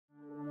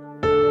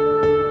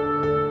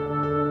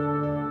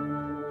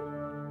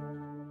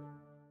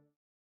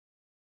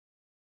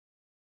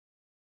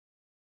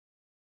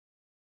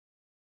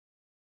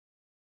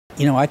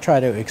I try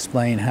to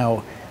explain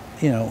how,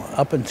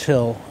 up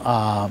until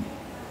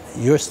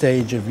your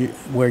stage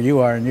of where you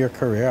are in your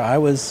career, I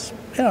was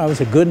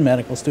a good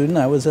medical student.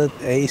 I was an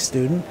A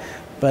student,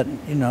 but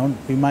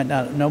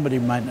nobody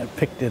might have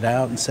picked it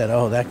out and said,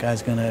 "Oh, that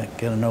guy's going to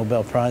get a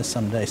Nobel Prize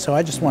someday." So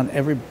I just want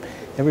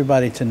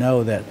everybody to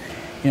know that,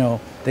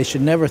 they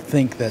should never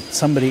think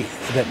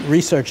that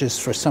research is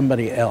for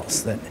somebody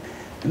else. And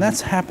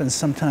that's happens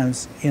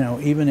sometimes,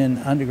 even in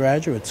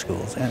undergraduate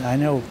schools. And I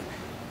know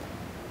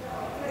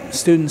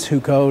students who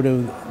go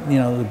to,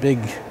 the big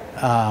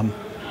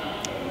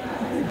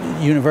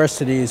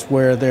universities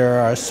where there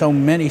are so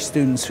many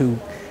students who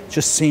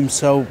just seem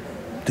so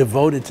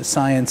devoted to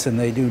science, and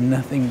they do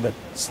nothing but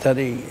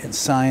study in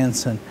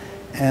science, and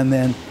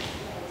then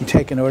you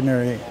take an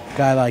ordinary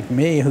guy like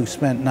me who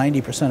spent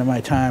 90% of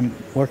my time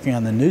working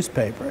on the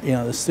newspaper,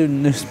 the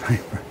student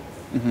newspaper.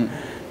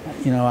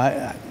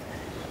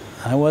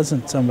 I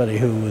wasn't somebody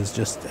who was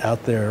just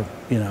out there,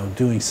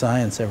 doing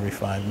science every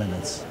 5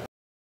 minutes.